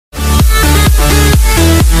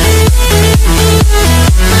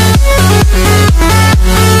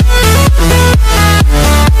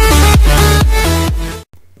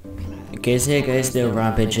Okay, so hey guys,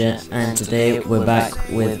 Theredbullrampage here, and today we're back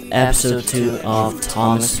with episode 2 of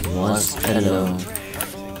Thomas Was Alone.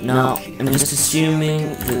 Now, I'm just assuming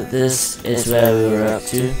that this is where we were up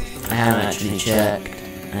to. I haven't actually checked,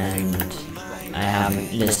 and I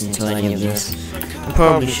haven't listened to any of this. I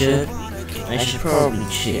probably should. I should probably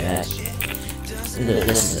check that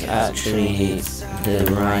this is actually the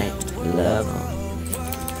right level.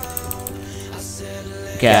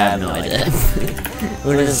 Okay, I have no idea.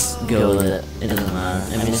 We'll just go with it. It doesn't matter.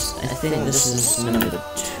 I mean, I think this is number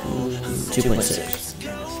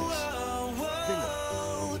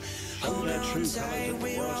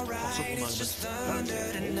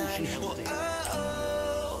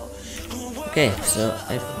Okay, so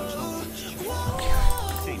I've...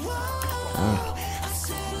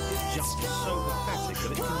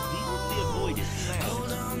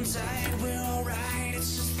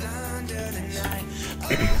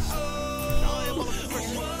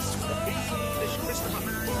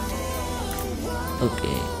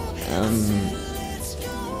 Okay,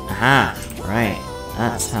 aha, right,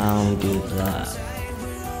 that's how we do that.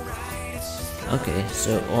 Okay,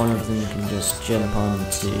 so all of them can just jump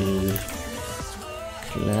onto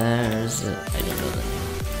Claire's, I don't know the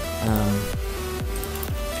name.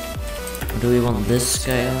 Do we want this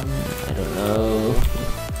guy on there? I don't know.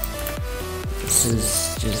 This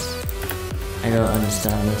is just, I don't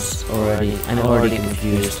understand this already. I'm already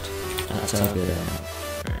confused. That's how good I am.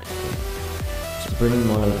 Bring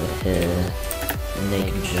them all over here, and they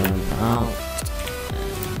can jump out,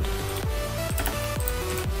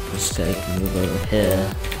 and this guy can move over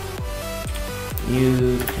here,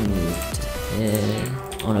 you can move to here.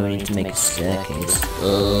 Oh no, we need to make a staircase.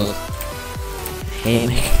 Ugh. I hate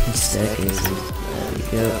making staircases. There we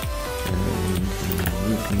go, and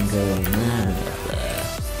you can go in there, and up there,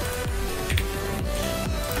 and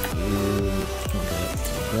then you can go up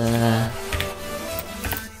to there.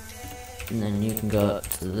 And then you can go up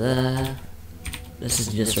to there. This is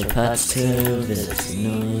just repetitive, it's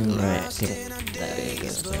annoying. Right, okay, that guy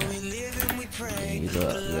goes there. And you go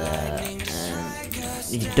up there,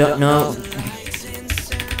 and you don't know.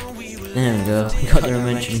 There we go, we got the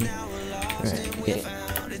dimension. Right, okay.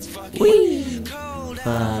 Whee!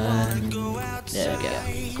 Fine. There we go.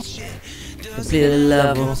 Complete the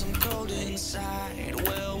level.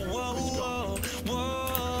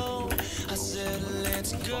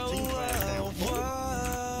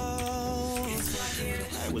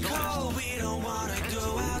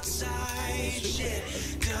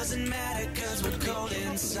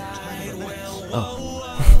 Oh. Oh,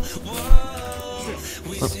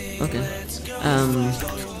 okay.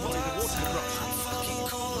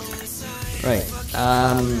 Right.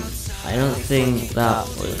 I don't think that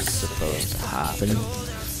was supposed to happen.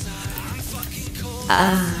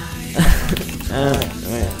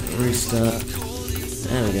 Right, restart.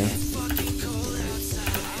 There we go.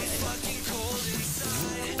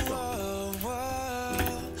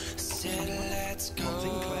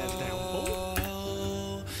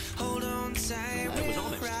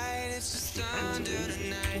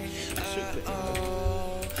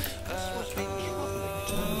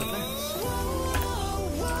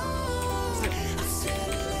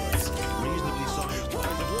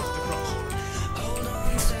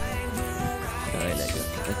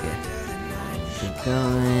 Keep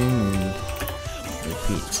going and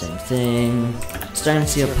repeat the same thing. Starting to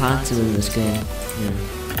see a pattern in this game. You know,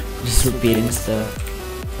 just repeating stuff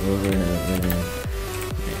over and over again.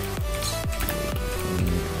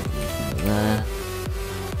 There.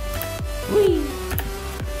 Whee!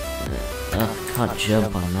 Oh, I can't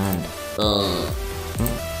jump on land. Oh,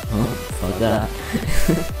 fuck that.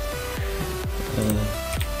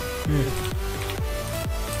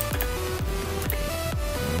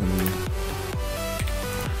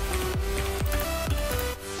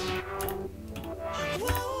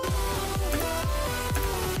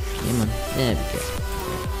 Come on, there we go.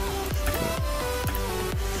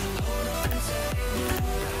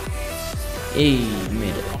 Hey,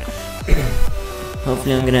 made it.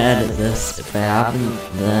 Hopefully I'm gonna edit this. If I haven't,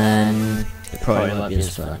 then it probably won't be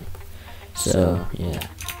as fun. So, yeah.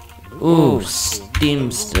 Ooh,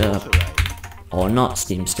 Steam stuff. Or not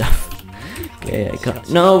Steam stuff. Okay, I can't.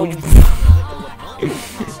 No!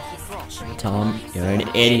 Tom, you're an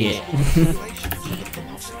idiot.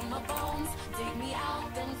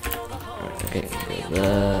 Okay, go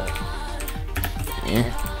there.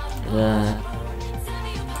 Yeah, there.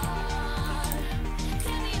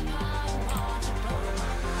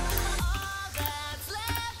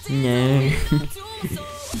 No.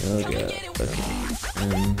 Oh god, okay.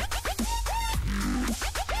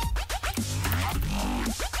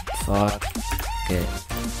 Fuck. Okay.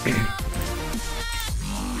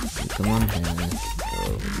 come on, go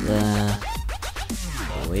over there.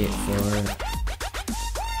 Wait for it.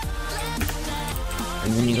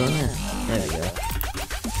 And then you go there. There we go.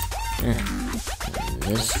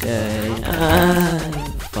 This guy.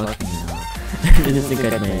 Fucking hell. I didn't think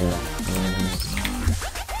I'd made that.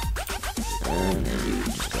 And then you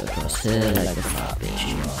just go across here like a fat bitch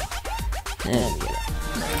you are. There we go.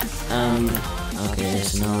 Okay,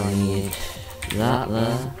 so now I need that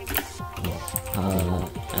there.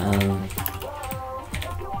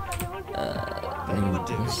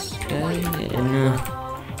 This guy. No.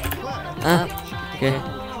 Okay.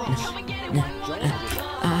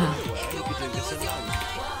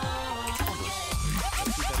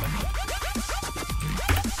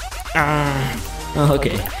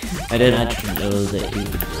 Okay. I didn't actually know that you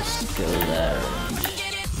could just go there and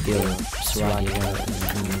go swaggy out.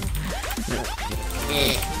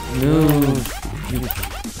 Move.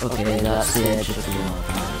 Okay, that's the edge of the wall.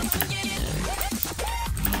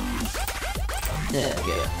 There we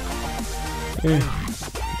go.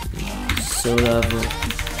 So level.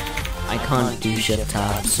 I can't do shift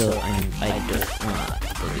tab, so I don't want to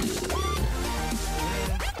do.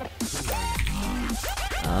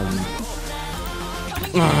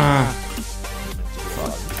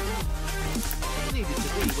 Fuck.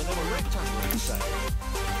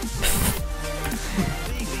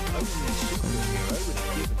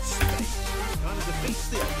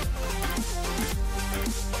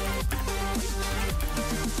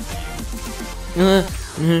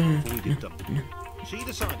 She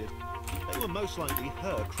decided they were most likely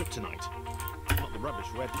her kryptonite. Not the rubbish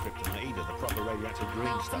red kryptonite either, the proper radioactive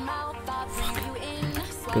green stuff.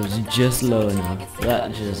 Goes just low enough.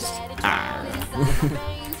 That just.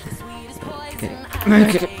 Okay.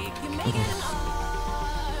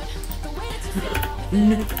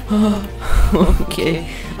 Okay.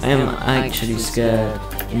 I am actually scared.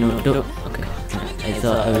 No, don't. Okay. I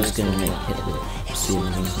thought I was gonna make hit the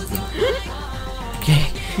ceiling or something. Okay.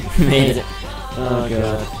 Made it. Oh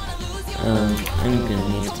god. I'm gonna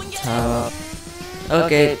need to tab up.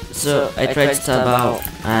 Okay, so I tried to tab out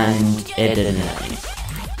and it didn't let me.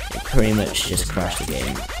 It pretty much just crashed the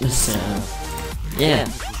game. So yeah,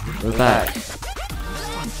 we're back.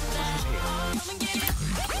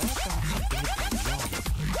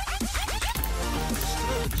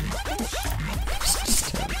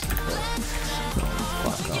 Oh,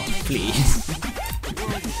 fuck off, please.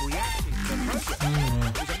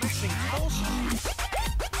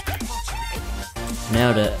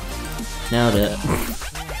 Nailed it. Nailed it.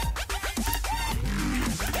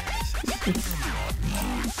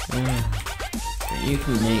 You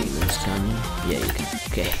can make this, can you? Yeah, you can.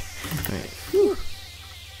 Okay. Alright.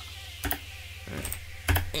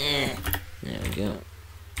 Alright. There we go.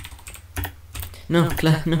 No,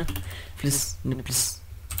 Claire, no. Please, no, please.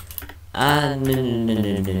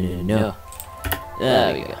 No.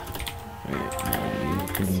 There we go. Alright, now you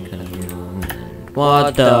can cover.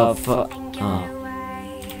 What the fuck? Oh.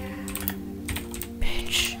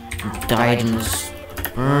 Died in the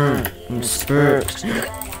spurt. No.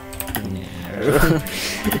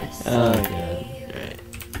 Oh god. Right.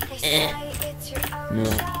 No,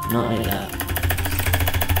 not like that.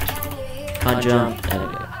 Can't jump. There we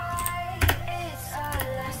go.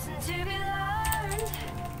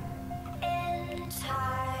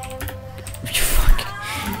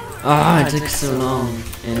 Ah, it took so long.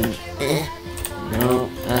 And no,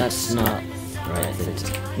 that's not right.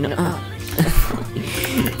 No.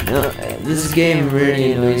 No, this game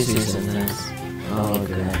really annoys me sometimes. Oh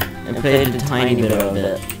god. I played a tiny bit of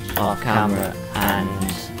it off camera and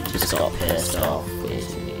just got pissed off,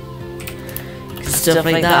 basically. Cause stuff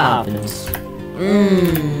like that happens.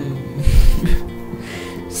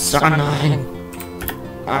 So annoying.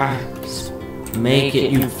 Just make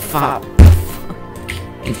it, you fat.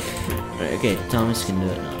 Right, okay, Thomas can do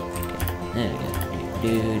it now.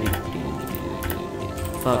 Okay, there we go.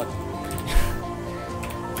 Fuck.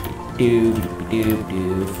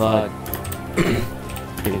 Fuck.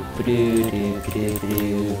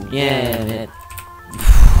 Yeah.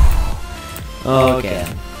 Okay.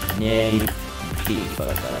 Yeah, you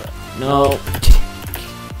fucked that up. No.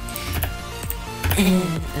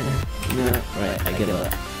 No. Right, I get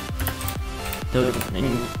it.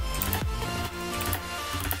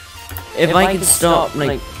 If I could stop,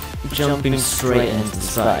 like, jumping straight into the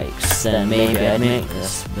spikes, then maybe I'd make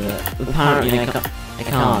this, but apparently I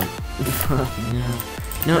can't.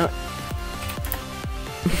 No.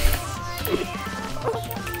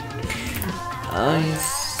 I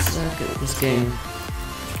suck at this game.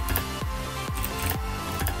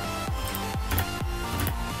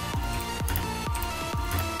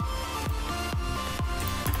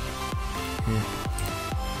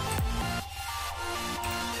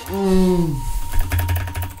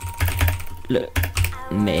 Look,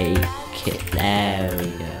 make it. There we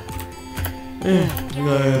go. You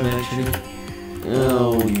got him actually.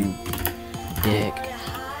 Oh, you dick.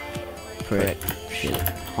 Prick. Shit.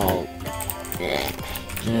 Hole.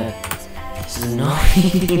 Yeah. This is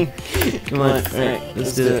annoying. Come on, right,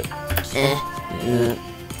 let's do it.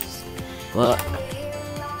 What?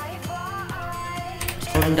 It's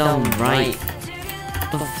going down right.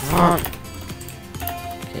 What the fuck?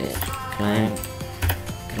 Okay,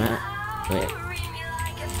 can I? Wait.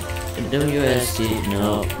 WSD,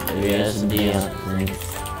 no. WSD, I think.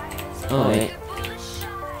 Oh, wait.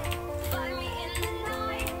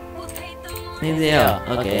 Maybe they are.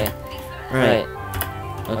 Okay. Right.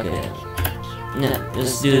 Okay. No,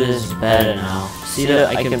 let's do this better now. See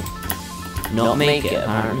that I can not make it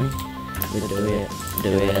apparently with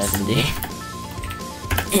WSD.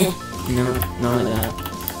 No, not like that.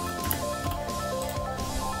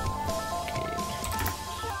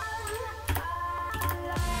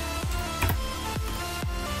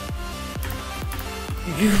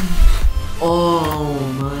 Okay. Oh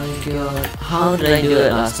my god. How did I do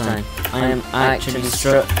it last time? I am actually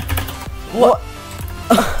struck. What?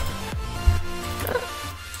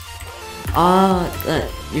 That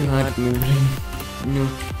you had me. No.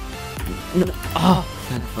 Oh,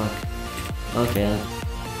 thank fuck. Okay.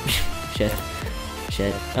 Shit.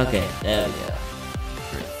 Okay, there we go.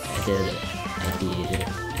 I did it.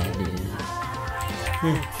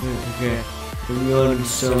 Okay. I'm yawning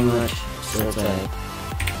so much. So tired.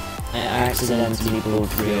 I accidentally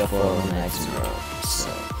pulled 3 or 4 legs in a row.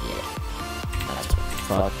 So yeah.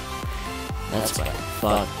 That's why.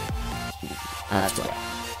 Fuck. That's why.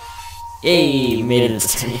 Yay, made it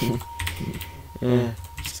this time.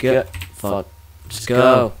 Just go. Fuck. Just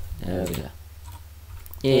go. There we go.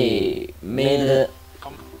 Yay, made it.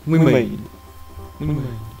 We made it.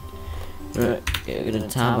 Right, okay, we're gonna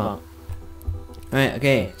tab on. Right,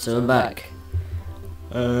 okay, so we're back.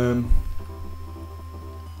 Remote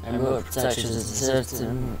protection is a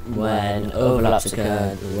system when overlaps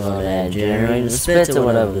occur, the world air generating a spit or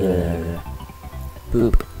whatever.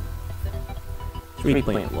 Boop.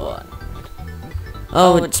 3.1.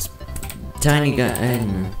 Oh, it's tiny guy. I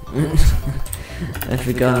don't know. I've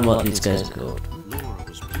forgotten what these guys are called.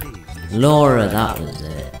 Laura, that was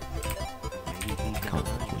it.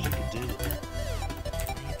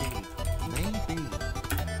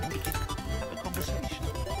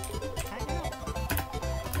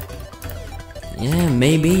 Yeah,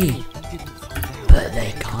 maybe. But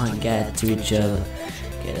they can't get to each other.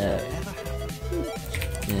 Get out.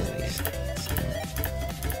 There we go.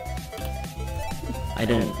 I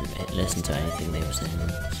didn't listen to anything they were saying.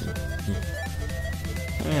 So,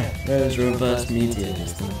 yeah, there's robust meteor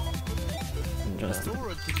this time. Interesting.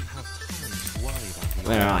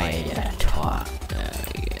 Where are you, you twat? There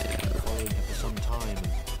we go.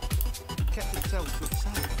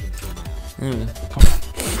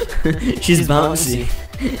 She's bouncy.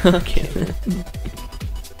 Okay.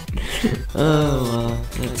 Oh wow,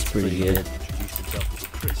 that's pretty good.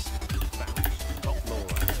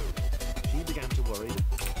 She began to worry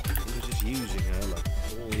that he was just using her like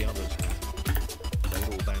all the others had. They'd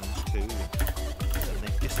all bounced too, and then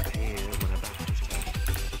they'd disappear when her back was turned.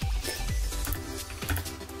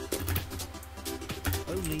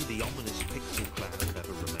 Only the ominous pixel cloud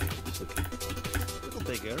ever remained, looking a little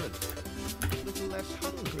bigger and a little less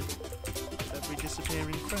hungry with every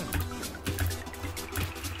disappearing friend.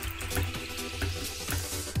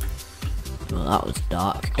 Well, that was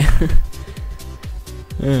dark.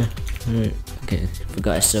 Okay,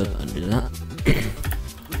 forgot I still can't do that.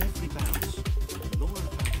 With every bounce, Laura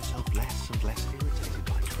found herself less and less irritated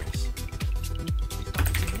by Chris. She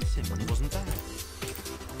started to miss him when he wasn't there.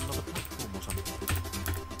 On another platform or something.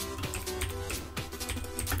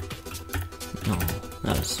 Oh,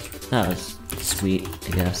 that was sweet, I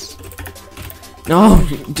guess. No,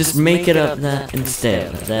 just make it up there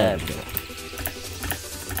instead. There we go.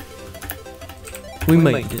 We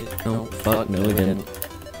made it. Oh fuck, no we didn't.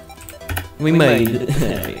 We made it.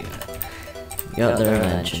 There we go. Got there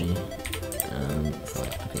eventually. Fuck,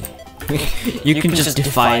 okay. You can just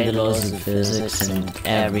defy the laws of physics and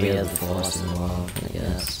every other force in the world, I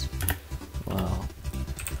guess. Wow.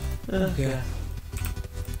 Okay.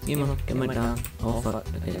 Come on down. Oh fuck,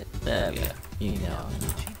 okay. There we go. You can get out now.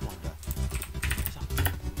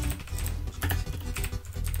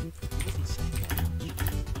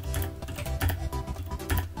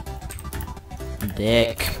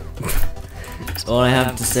 Dick. That's all I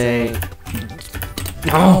have to say.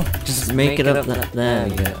 No! Just make it up that. There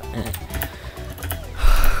we go.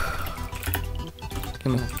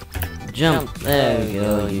 Come on. Jump! There we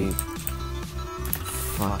go, you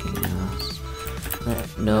fucking ass.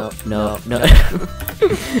 No.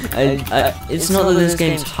 It's not that this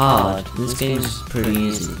game's hard. This game's pretty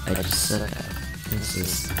easy. I just suck at it. This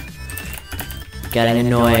is getting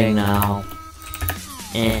annoying now.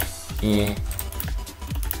 No.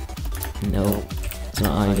 It's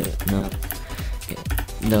not how you do it. No. Okay.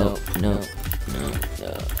 No.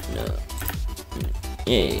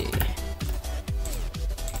 Yay.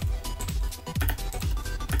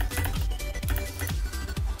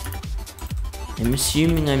 I'm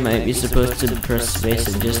assuming I might be supposed to press space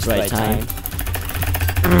at just right time.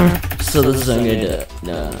 So this is I'm gonna do it.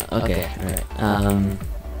 No. Okay. Right.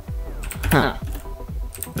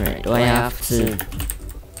 Right. Do I have to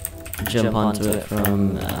jump onto it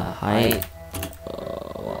from height?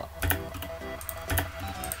 What?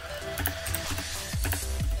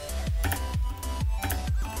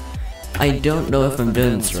 I don't know if I'm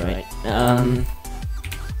doing this right.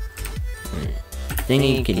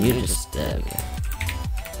 Thingy, can you just there we go.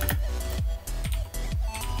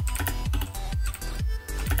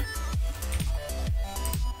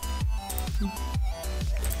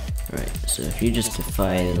 Right, so if you just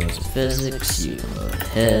defy the laws of physics, you go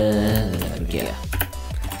ahead. There we go.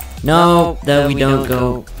 No, there we don't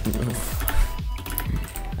go.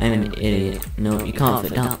 I'm an idiot. No, you can't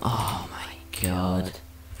fit down. Oh my god.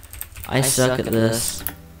 I suck at this.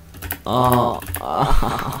 Oh.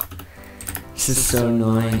 This is so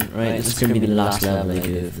annoying. Right, this is gonna be the last level I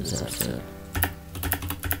do for this episode.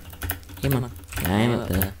 Come on. I'm up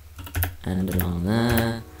there. And along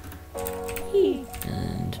there.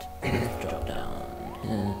 And drop down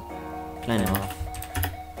here. Climb off.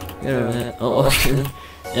 Get over there. Oh,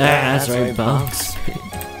 yeah, that's right, bounce.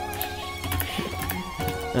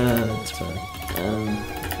 That's fun. Right.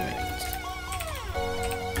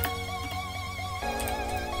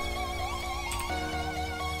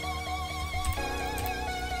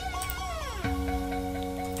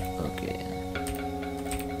 Okay.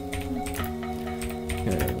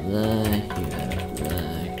 You're over there, you're over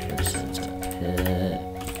there, Kristen's up here.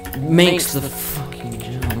 Makes the fucking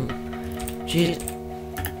jump. Jesus.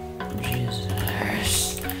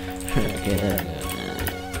 Okay, there we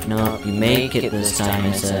go. No, you make it this time,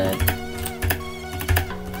 I said.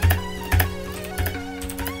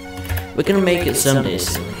 We're gonna make it someday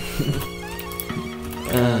soon.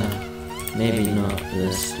 Maybe not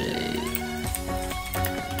this day.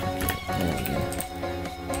 Okay, there we go.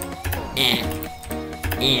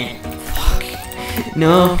 Fuck.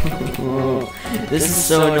 No. This is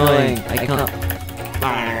so annoying. I can't.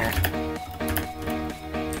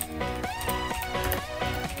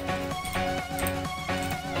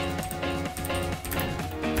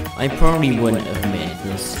 I probably wouldn't have made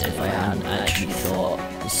this if I hadn't actually thought.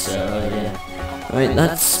 So yeah. Right,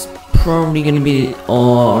 that's probably gonna be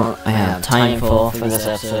all I have time for this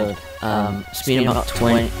episode. It's been about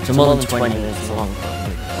 20, so more than 20 minutes long.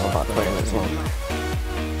 Or about 20 minutes long.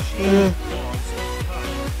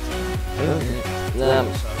 That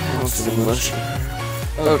has to be much.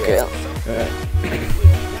 Okay.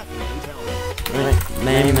 Right,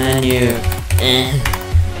 menu.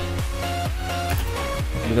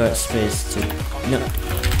 We got space to. No.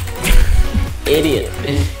 Idiot.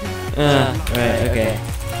 Right, okay.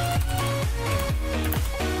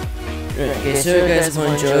 Right, okay, so guys, if you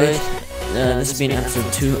enjoyed, this has been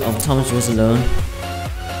episode 2 of Thomas Was Alone.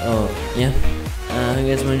 Oh, yeah. I hope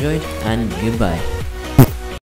you guys enjoyed, and goodbye.